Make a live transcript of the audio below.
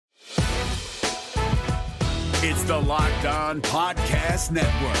It's the Locked On Podcast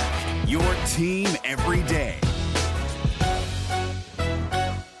Network, your team every day.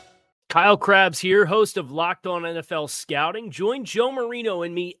 Kyle Krabs here, host of Locked On NFL Scouting. Join Joe Marino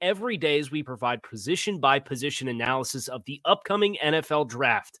and me every day as we provide position-by-position analysis of the upcoming NFL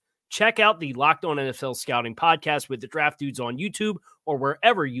Draft. Check out the Locked On NFL Scouting podcast with the Draft Dudes on YouTube or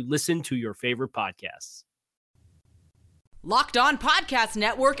wherever you listen to your favorite podcasts. Locked On Podcast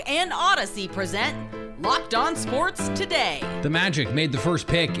Network and Odyssey present Locked On Sports Today. The Magic made the first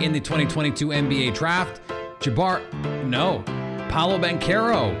pick in the 2022 NBA Draft. Paolo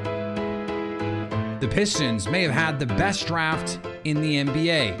Banchero. The Pistons may have had the best draft in the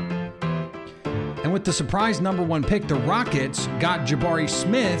NBA. And with the surprise number 1 pick, the Rockets got Jabari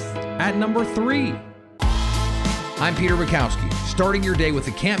Smith at number 3. I'm Peter Bukowski, starting your day with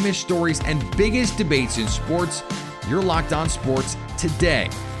the can't-miss stories and biggest debates in sports. You're Locked On Sports Today.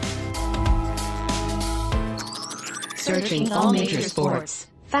 Searching all major sports.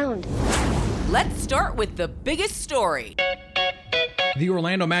 Found. Let's start with the biggest story. The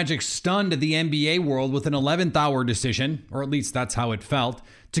Orlando Magic stunned the NBA world with an 11th hour decision, or at least that's how it felt,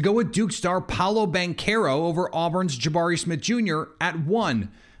 to go with Duke star Paolo Banchero over Auburn's Jabari Smith Jr. at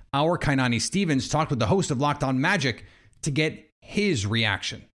 1. Our Kainani Stevens talked with the host of Locked On Magic to get his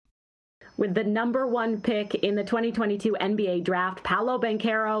reaction. With the number 1 pick in the 2022 NBA Draft, Paolo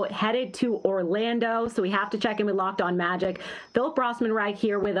Banchero headed to Orlando, so we have to check in with Locked On Magic. Philip Rossman right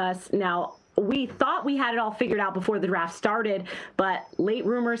here with us. Now, we thought we had it all figured out before the draft started, but late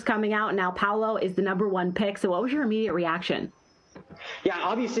rumors coming out, and now Paolo is the number 1 pick. So what was your immediate reaction? Yeah,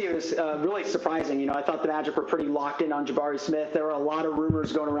 obviously it was really surprising. I thought the Magic were pretty locked in on Jabari Smith. There were a lot of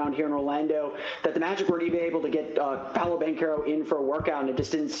rumors going around here in Orlando that the Magic weren't even able to get Paolo Banchero in for a workout, and it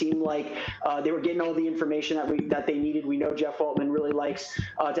just didn't seem like they were getting all the information that they needed. We know Jeff Waltman really likes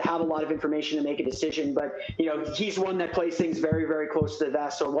to have a lot of information to make a decision, but he's one that plays things very, very close to the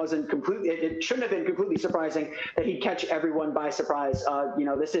vest, so it shouldn't have been completely surprising that he'd catch everyone by surprise.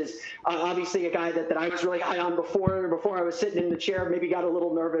 This is obviously a guy that I was really high on before I was sitting in the chair. Maybe got a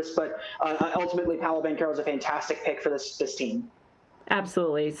little nervous, but ultimately Paolo Banchero is a fantastic pick for this team.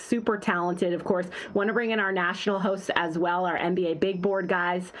 Absolutely. Super talented, of course. Want to bring in our national hosts as well, our NBA big board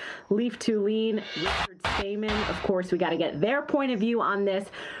guys, Leaf Tulane, Richard Stamen. Of course, we got to get their point of view on this.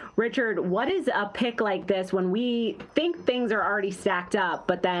 Richard, what is a pick like this when we think things are already stacked up,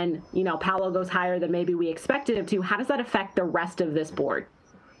 but then, Paolo goes higher than maybe we expected him to? How does that affect the rest of this board?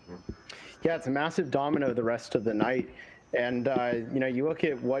 Yeah, it's a massive domino the rest of the night. And, you look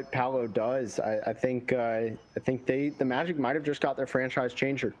at what Paolo does, I think the Magic might have just got their franchise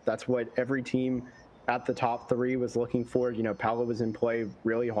changer. That's what every team at the top 3 was looking for. Paolo was in play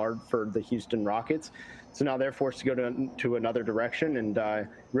really hard for the Houston Rockets. So now they're forced to go to another direction, and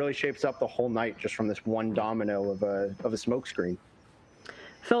really shapes up the whole night just from this one domino of a smokescreen.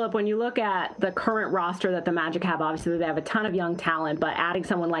 Philip, when you look at the current roster that the Magic have, obviously they have a ton of young talent, but adding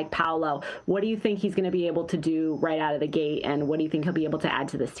someone like Paolo, what do you think he's going to be able to do right out of the gate, and what do you think he'll be able to add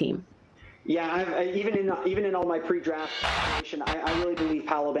to this team? Yeah, even in all my pre-draft information, I really believe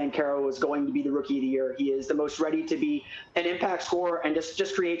Paolo Banchero is going to be the Rookie of the Year. He is the most ready to be an impact scorer and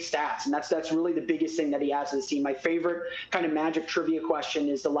just create stats, and that's really the biggest thing that he adds to this team. My favorite kind of Magic trivia question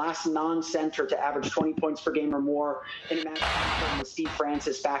is the last non-center to average 20 points per game or more in a Magic was Steve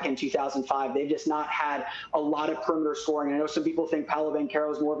Francis back in 2005. They've just not had a lot of perimeter scoring. I know some people think Paolo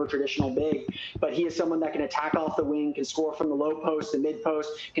Banchero is more of a traditional big, but he is someone that can attack off the wing, can score from the low post, the mid post,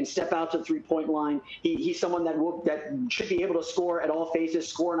 can step out to the three-point line. He's someone that should be able to score at all phases,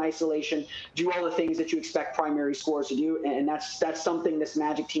 score in isolation, do all the things that you expect primary scorers to do, and that's something this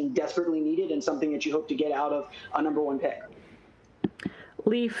Magic team desperately needed, and something that you hope to get out of a number 1 pick.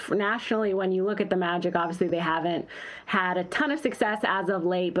 Leaf, nationally, when you look at the Magic, obviously they haven't had a ton of success as of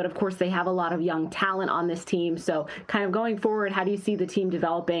late, but of course they have a lot of young talent on this team. So kind of going forward, how do you see the team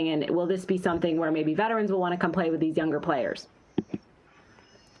developing, and will this be something where maybe veterans will want to come play with these younger players?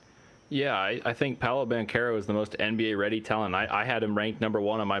 Yeah, I think Paolo Banchero is the most NBA-ready talent. I had him ranked number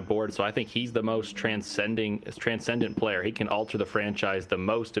 1 on my board, so I think he's the most transcendent player. He can alter the franchise the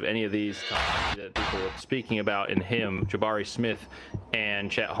most of any of these that people are speaking about in him, Jabari Smith and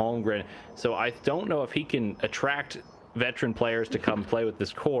Chet Holmgren. So I don't know if he can attract veteran players to come play with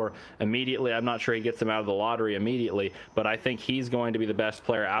this core immediately. I'm not sure he gets them out of the lottery immediately, but I think he's going to be the best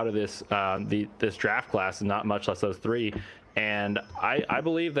player out of this this draft class, and not much less those 3. And I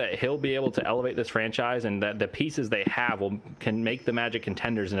believe that he'll be able to elevate this franchise, and that the pieces they have can make the Magic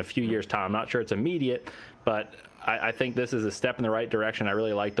contenders in a few years' time. I'm not sure it's immediate, but I think this is a step in the right direction. I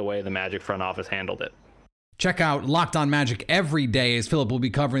really like the way the Magic front office handled it. Check out Locked On Magic every day as Philip will be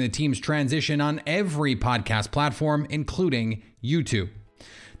covering the team's transition on every podcast platform, including YouTube.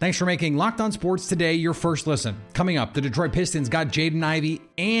 Thanks for making Locked On Sports Today your first listen. Coming up, the Detroit Pistons got Jaden Ivey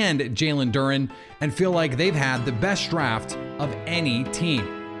and Jalen Duren and feel like they've had the best draft of any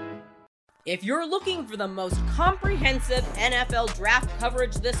team. If you're looking for the most comprehensive NFL draft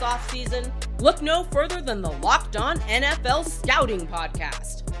coverage this offseason, look no further than the Locked On NFL Scouting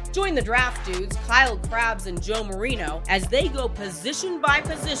Podcast. Join the draft dudes, Kyle Krabs and Joe Marino, as they go position by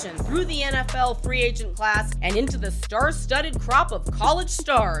position through the NFL free agent class and into the star-studded crop of college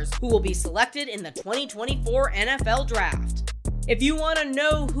stars who will be selected in the 2024 NFL Draft. If you want to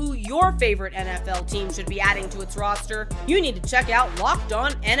know who your favorite NFL team should be adding to its roster, you need to check out Locked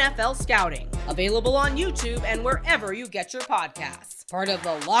On NFL Scouting, available on YouTube and wherever you get your podcasts. Part of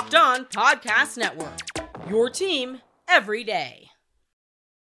the Locked On Podcast Network, your team every day.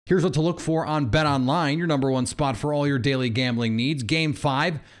 Here's what to look for on BetOnline, your number one spot for all your daily gambling needs. Game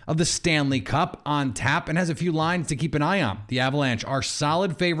 5 of the Stanley Cup on tap and has a few lines to keep an eye on. The Avalanche are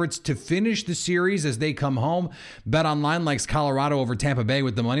solid favorites to finish the series as they come home. BetOnline likes Colorado over Tampa Bay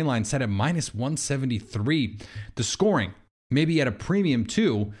with the money line set at -173. The scoring may be at a premium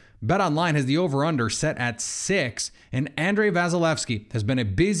too. BetOnline has the over-under set at 6, and Andrei Vasilevsky has been a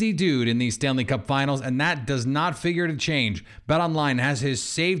busy dude in these Stanley Cup finals, and that does not figure to change. BetOnline has his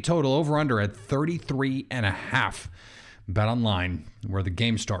save total over-under at 33.5. BetOnline, where the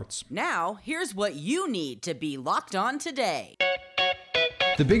game starts. Now, here's what you need to be locked on today.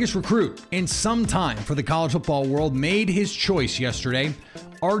 The biggest recruit in some time for the college football world made his choice yesterday.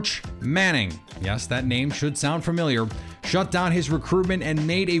 Arch Manning, yes, that name should sound familiar, shut down his recruitment and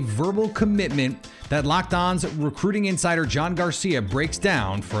made a verbal commitment that Locked On's recruiting insider John Garcia breaks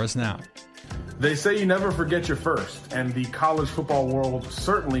down for us now. They say you never forget your first, and the college football world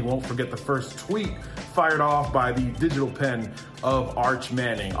certainly won't forget the first tweet fired off by the digital pen of Arch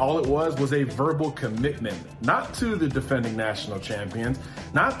Manning. All it was a verbal commitment, not to the defending national champions,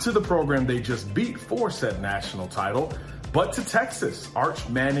 not to the program they just beat for said national title, but to Texas. Arch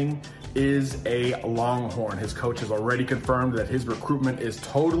Manning is a Longhorn. His coach has already confirmed that his recruitment is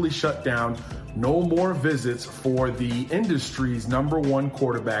totally shut down. No more visits for the industry's number one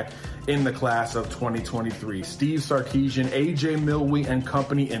quarterback in the class of 2023. Steve Sarkisian, AJ Milwee and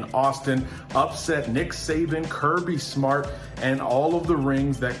company in Austin upset Nick Saban, Kirby Smart, and all of the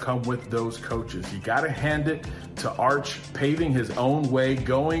rings that come with those coaches. You got to hand it to Arch, paving his own way,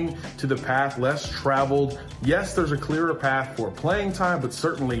 going to the path less traveled. Yes, there's a clearer path for playing time, but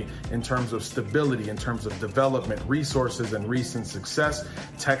certainly in terms of stability, in terms of development, resources, and recent success,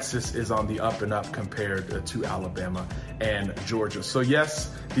 Texas is on the up and up compared to Alabama and Georgia. So yes,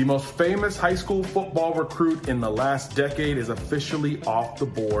 the most famous high school football recruit in the last decade is officially off the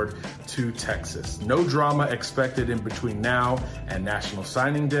board to Texas. No drama expected in between now and National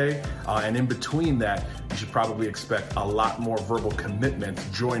Signing Day. And in between that, you should probably expect a lot more verbal commitments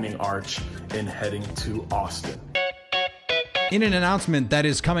joining Arch in heading to Austin. In an announcement that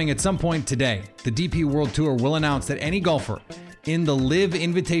is coming at some point today, the DP World Tour will announce that any golfer in the Live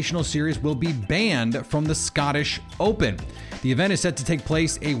Invitational Series will be banned from the Scottish Open. The event is set to take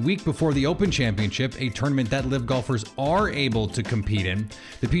place a week before the Open Championship, a tournament that Live golfers are able to compete in.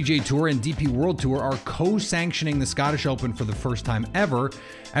 The PGA Tour and DP World Tour are co-sanctioning the Scottish Open for the first time ever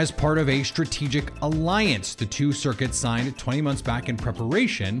as part of a strategic alliance. The two circuits signed 20 months back in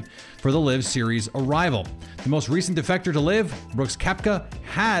preparation for the Live Series arrival. The most recent defector to Live, Brooks Koepka,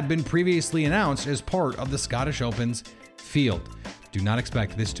 had been previously announced as part of the Scottish Open's field. Do not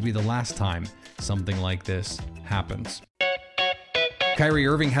expect this to be the last time something like this happens. Kyrie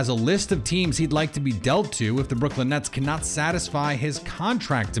Irving has a list of teams he'd like to be dealt to if the Brooklyn Nets cannot satisfy his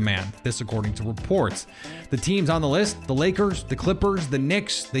contract demand. This according to reports. The teams on the list, the Lakers, the Clippers, the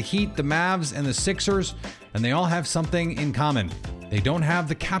Knicks, the Heat, the Mavs, and the Sixers, and they all have something in common. They don't have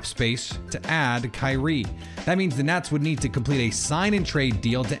the cap space to add Kyrie. That means the Nets would need to complete a sign and trade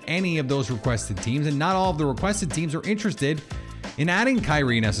deal to any of those requested teams, and not all of the requested teams are interested in adding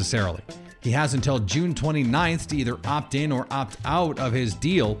Kyrie necessarily. He has until June 29th to either opt in or opt out of his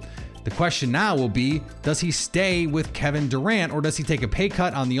deal. The question now will be, does he stay with Kevin Durant or does he take a pay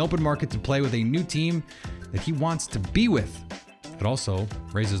cut on the open market to play with a new team that he wants to be with? It also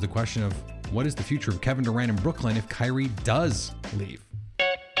raises the question of what is the future of Kevin Durant in Brooklyn if Kyrie does leave?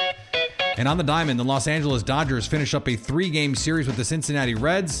 And on the diamond, the Los Angeles Dodgers finish up a 3-game series with the Cincinnati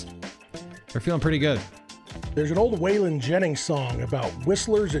Reds. They're feeling pretty good. There's an old Waylon Jennings song about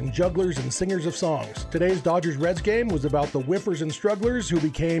whistlers and jugglers and singers of songs. Today's Dodgers-Reds game was about the whiffers and strugglers who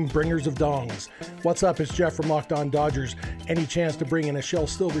became bringers of dongs. What's up? It's Jeff from Locked On Dodgers. Any chance to bring in a Shel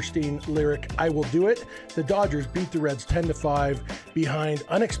Silverstein lyric, I will do it. The Dodgers beat the Reds 10-5 behind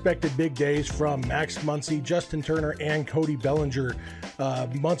unexpected big days from Max Muncy, Justin Turner, and Cody Bellinger.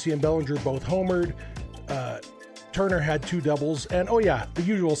 Muncy and Bellinger both homered. Turner had 2 doubles, and the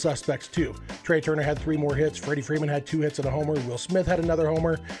usual suspects too. Trey Turner had 3 more hits. Freddie Freeman had 2 hits and a homer. Will Smith had another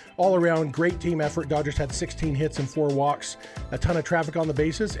homer. All around, great team effort. Dodgers had 16 hits and 4 walks, a ton of traffic on the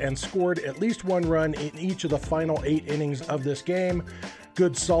bases, and scored at least 1 run in each of the final 8 innings of this game.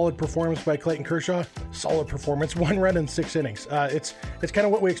 Good, solid performance by Clayton Kershaw. Solid performance, 1 run in 6 innings. It's kind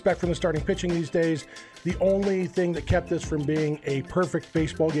of what we expect from the starting pitching these days. The only thing that kept this from being a perfect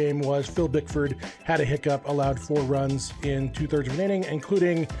baseball game was Phil Bickford had a hiccup, allowed 4 runs in 2/3 of an inning,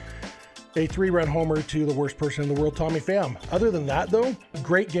 including a 3-run homer to the worst person in the world, Tommy Pham. Other than that, though,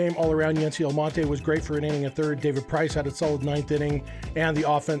 great game all around. Yancy Almonte was great for an inning and 1/3. David Price had a solid 9th inning, and the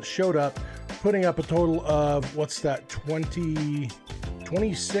offense showed up, putting up a total of,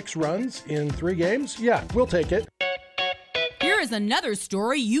 26 runs in 3 games? Yeah, we'll take it. Here is another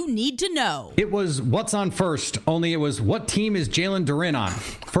story you need to know. It was what's on first, only it was what team is Jalen Duren on?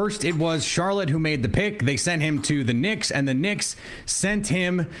 First, it was Charlotte who made the pick. They sent him to the Knicks, and the Knicks sent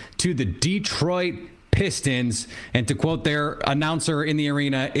him to the Detroit Pistons. And to quote their announcer in the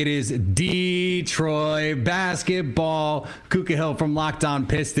arena, it is Detroit basketball. Ku Khahil from Locked On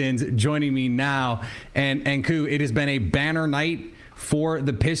Pistons joining me now. And Ku, it has been a banner night for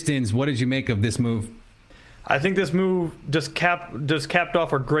the Pistons. What did you make of this move? I think this move just capped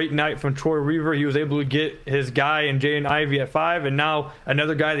off a great night from Troy Weaver. He was able to get his guy in Jaden Ivey at 5, and now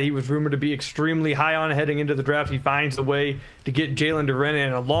another guy that he was rumored to be extremely high on heading into the draft. He finds a way to get Jalen Duren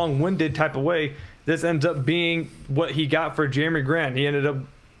in a long-winded type of way. This ends up being what he got for Jeremy Grant. He ended up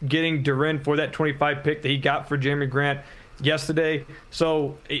getting Duren for that 25 pick that he got for Jeremy Grant yesterday.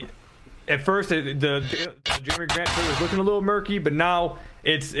 So at first, the Jeremy Grant trade was looking a little murky, but now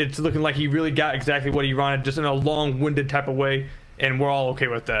it's looking like he really got exactly what he wanted, just in a long-winded type of way, and we're all okay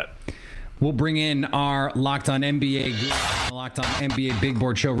with that. We'll bring in our Locked On NBA, Locked On NBA Big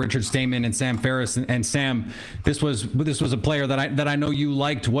Board Show, Richard Stayman and Sam Ferris. And Sam, this was a player that I know you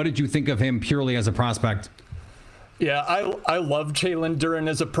liked. What did you think of him purely as a prospect? Yeah, I love Jalen Duren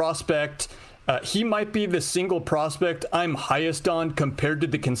as a prospect. He might be the single prospect I'm highest on compared to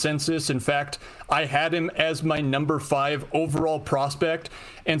the consensus. In fact, I had him as my number 5 overall prospect.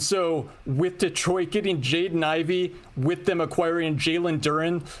 And so with Detroit getting Jaden Ivey, with them acquiring Jalen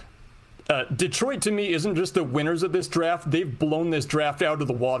Duren, Detroit to me isn't just the winners of this draft. They've blown this draft out of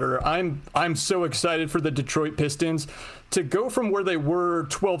the water. I'm so excited for the Detroit Pistons to go from where they were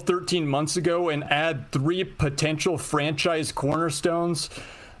 12, 13 months ago and add 3 potential franchise cornerstones.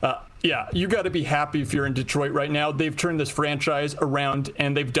 Yeah, you got to be happy if you're in Detroit right now. They've turned this franchise around,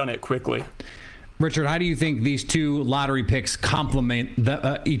 and they've done it quickly. Richard, how do you think these 2 lottery picks complement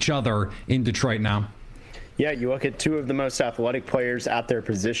each other in Detroit now? Yeah, you look at 2 of the most athletic players at their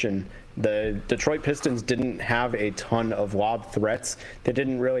position. The Detroit Pistons didn't have a ton of lob threats. They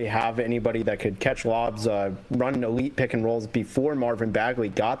didn't really have anybody that could catch lobs, run elite pick and rolls before Marvin Bagley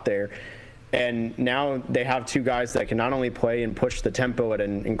got there. And now they have 2 guys that can not only play and push the tempo at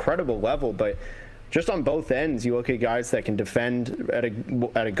an incredible level, but just on both ends, you look at guys that can defend at a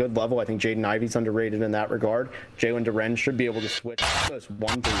good level. I think Jaden Ivey's underrated in that regard. Jalen Duren should be able to switch almost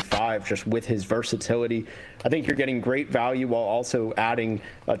 1 through 5 just with his versatility. I think you're getting great value while also adding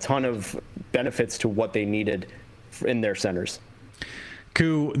a ton of benefits to what they needed in their centers.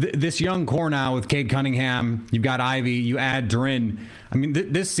 Ku, this young core now with Cade Cunningham, you've got Ivey, you add Duren. I mean,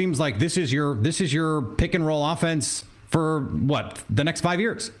 this seems like this is your pick and roll offense for what, the next 5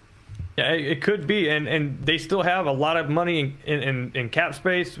 years? Yeah, it could be, and they still have a lot of money in cap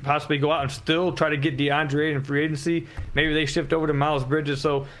space to possibly go out and still try to get DeAndre in free agency. Maybe they shift over to Miles Bridges.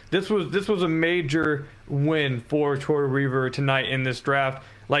 So this was a major win for Troy Weaver tonight in this draft.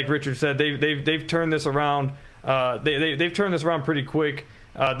 Like Richard said, they've turned this around. They've turned this around pretty quick.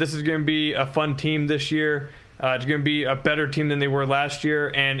 This is going to be a fun team this year. It's going to be a better team than they were last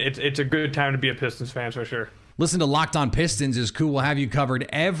year, and it's a good time to be a Pistons fan for sure. Listen to Locked On Pistons is cool. We'll have you covered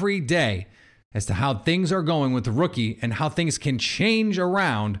every day as to how things are going with the rookie and how things can change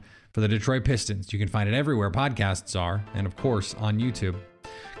around for the Detroit Pistons. You can find it everywhere podcasts are, and of course on YouTube.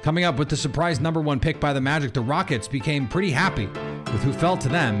 Coming up with the surprise number 1 pick by the Magic, the Rockets became pretty happy with who fell to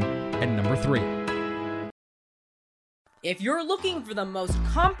them at number 3. If you're looking for the most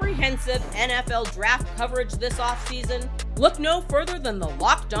comprehensive NFL draft coverage this offseason, look no further than the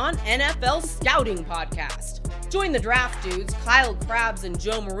Locked On NFL Scouting Podcast. Join the draft dudes, Kyle Krabs and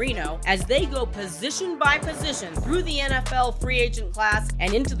Joe Marino, as they go position by position through the NFL free agent class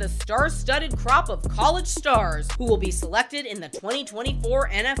and into the star-studded crop of college stars who will be selected in the 2024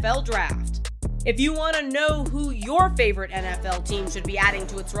 NFL Draft. If you want to know who your favorite NFL team should be adding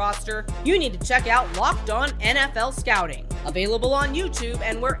to its roster, you need to check out Locked On NFL Scouting, available on YouTube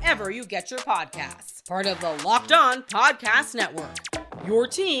and wherever you get your podcasts. Part of the Locked On Podcast Network, your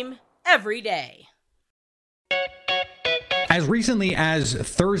team every day. As recently as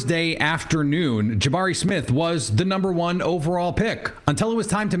Thursday afternoon, Jabari Smith was the number 1 overall pick until it was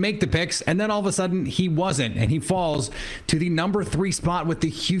time to make the picks, and then all of a sudden he wasn't, and he falls to the number 3 spot with the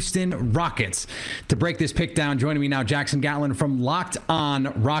Houston Rockets. To break this pick down, joining me now, Jackson Gatlin from Locked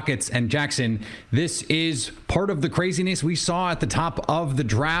On Rockets. And Jackson, this is part of the craziness we saw at the top of the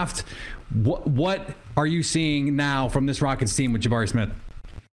draft. What are you seeing now from this Rockets team with Jabari Smith?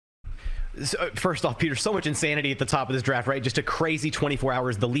 So, first off, Peter, so much insanity at the top of this draft, right? Just a crazy 24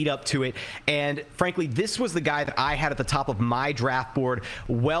 hours, the lead up to it. And frankly, this was the guy that I had at the top of my draft board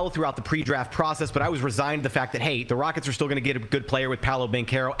well throughout the pre-draft process. But I was resigned to the fact that, hey, the Rockets are still going to get a good player with Paolo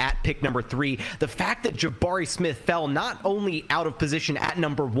Banchero at pick number 3. The fact that Jabari Smith fell not only out of position at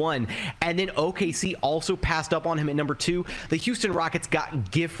number 1, and then OKC also passed up on him at number 2, the Houston Rockets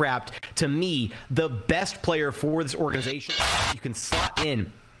got gift wrapped, to me, the best player for this organization. You can slot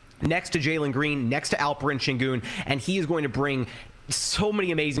in next to Jalen Green, next to Alperen Şengün, and he is going to bring so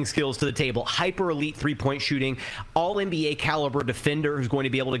many amazing skills to the table. Hyper elite three-point shooting, all NBA caliber defender who's going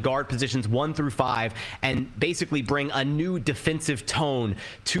to be able to guard positions 1 through 5 and basically bring a new defensive tone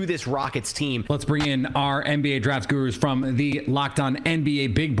to this Rockets team. Let's bring in our NBA draft gurus from the Locked On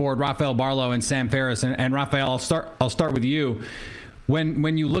NBA Big Board, Rafael Barlow and Sam Ferris. And Rafael, I'll start with you.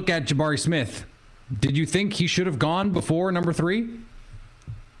 When you look at Jabari Smith, did you think he should have gone before number 3?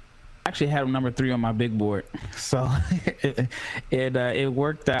 Actually had him number 3 on my big board, so it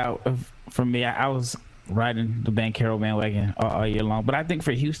worked out for me. I was riding the Banchero bandwagon all year long, but I think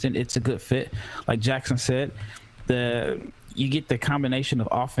for Houston it's a good fit. Like Jackson said, you get the combination of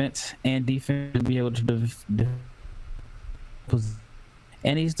offense and defense to be able to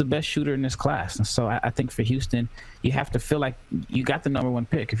and he's the best shooter in this class. And so I think for Houston, you have to feel like you got the number 1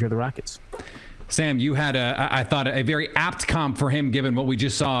 pick if you're the Rockets. Sam, you had I thought a very apt comp for him given what we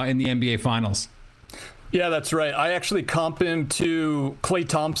just saw in the NBA Finals. Yeah, that's right. I actually comp him to Klay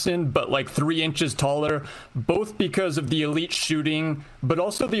Thompson, but like 3 inches taller, both because of the elite shooting, but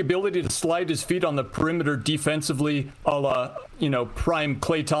also the ability to slide his feet on the perimeter defensively, a la, prime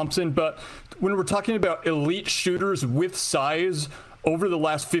Klay Thompson. But when we're talking about elite shooters with size over the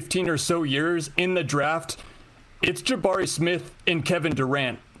last 15 or so years in the draft, it's Jabari Smith and Kevin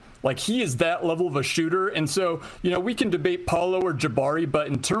Durant. Like, he is that level of a shooter. And so, we can debate Paolo or Jabari, but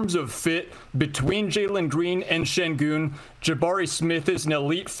in terms of fit between Jalen Green and Şengün, Jabari Smith is an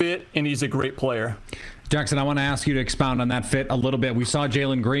elite fit, and he's a great player. Jackson, I want to ask you to expound on that fit a little bit. We saw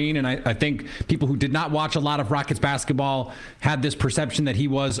Jalen Green, and I think people who did not watch a lot of Rockets basketball had this perception that he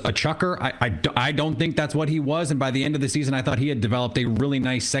was a chucker. I don't think that's what he was, and by the end of the season, I thought he had developed a really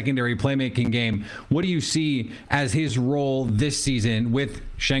nice secondary playmaking game. What do you see as his role this season with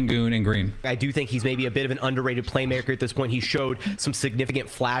Şengün and Green? I do think he's maybe a bit of an underrated playmaker at this point. He showed some significant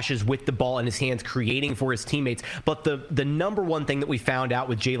flashes with the ball in his hands, creating for his teammates. But the number one thing that we found out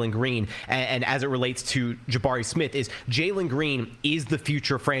with Jalen Green, and as it relates to Jabari Smith, is Jalen Green is the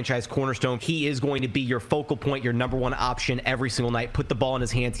future franchise cornerstone. He is going to be your focal point, your number 1 option every single night. Put the ball in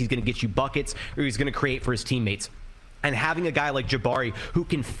his hands. He's going to get you buckets, or he's going to create for his teammates. And having a guy like Jabari who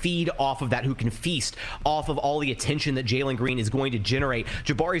can feed off of that, who can feast off of all the attention that Jalen Green is going to generate,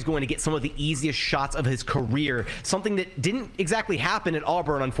 Jabari's going to get some of the easiest shots of his career, something that didn't exactly happen at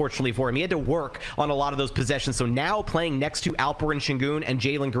Auburn, unfortunately, for him. He had to work on a lot of those possessions. So now playing next to Alperen Şengün and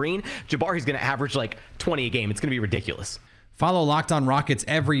Jalen Green, Jabari's going to average like 20 a game. It's going to be ridiculous. Follow Locked On Rockets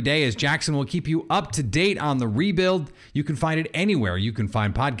every day as Jackson will keep you up to date on the rebuild. You can find it anywhere you can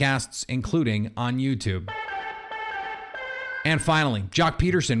find podcasts, including on YouTube. And finally, Jock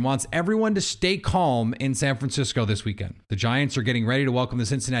Peterson wants everyone to stay calm in San Francisco this weekend. The Giants are getting ready to welcome the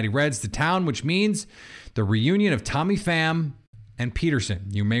Cincinnati Reds to town, which means the reunion of Tommy Pham and Peterson.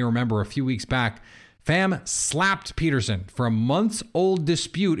 You may remember a few weeks back, Pham slapped Peterson for a months-old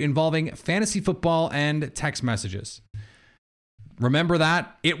dispute involving fantasy football and text messages. Remember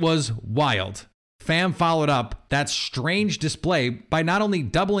that? It was wild. Pham followed up that strange display by not only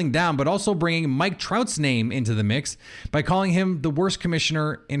doubling down, but also bringing Mike Trout's name into the mix by calling him the worst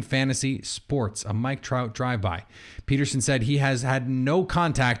commissioner in fantasy sports, a Mike Trout drive-by. Peterson said he has had no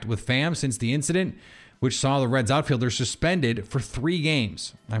contact with Pham since the incident, which saw the Reds outfielder suspended for 3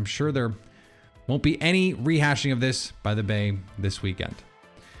 games. I'm sure they're Won't be any rehashing of this by the Bay this weekend.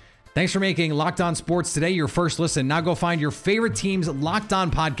 Thanks for making Locked On Sports today your first listen. Now go find your favorite team's Locked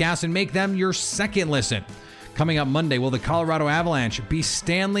On podcast and make them your second listen. Coming up Monday, will the Colorado Avalanche be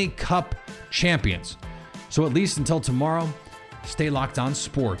Stanley Cup champions? So at least until tomorrow, stay Locked On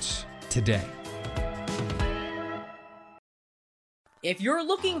Sports today. If you're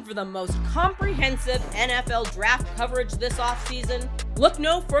looking for the most comprehensive NFL draft coverage this offseason, look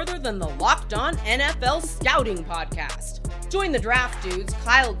no further than the Locked On NFL Scouting Podcast. Join the draft dudes,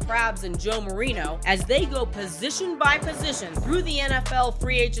 Kyle Krabs and Joe Marino, as they go position by position through the NFL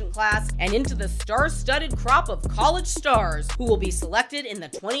free agent class and into the star-studded crop of college stars who will be selected in the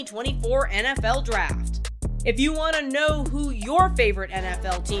 2024 NFL Draft. If you want to know who your favorite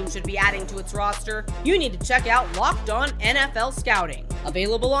NFL team should be adding to its roster, you need to check out Locked On NFL Scouting,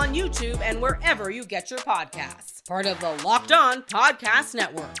 available on YouTube and wherever you get your podcasts. Part of the Locked On Podcast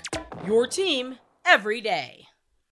Network, your team every day.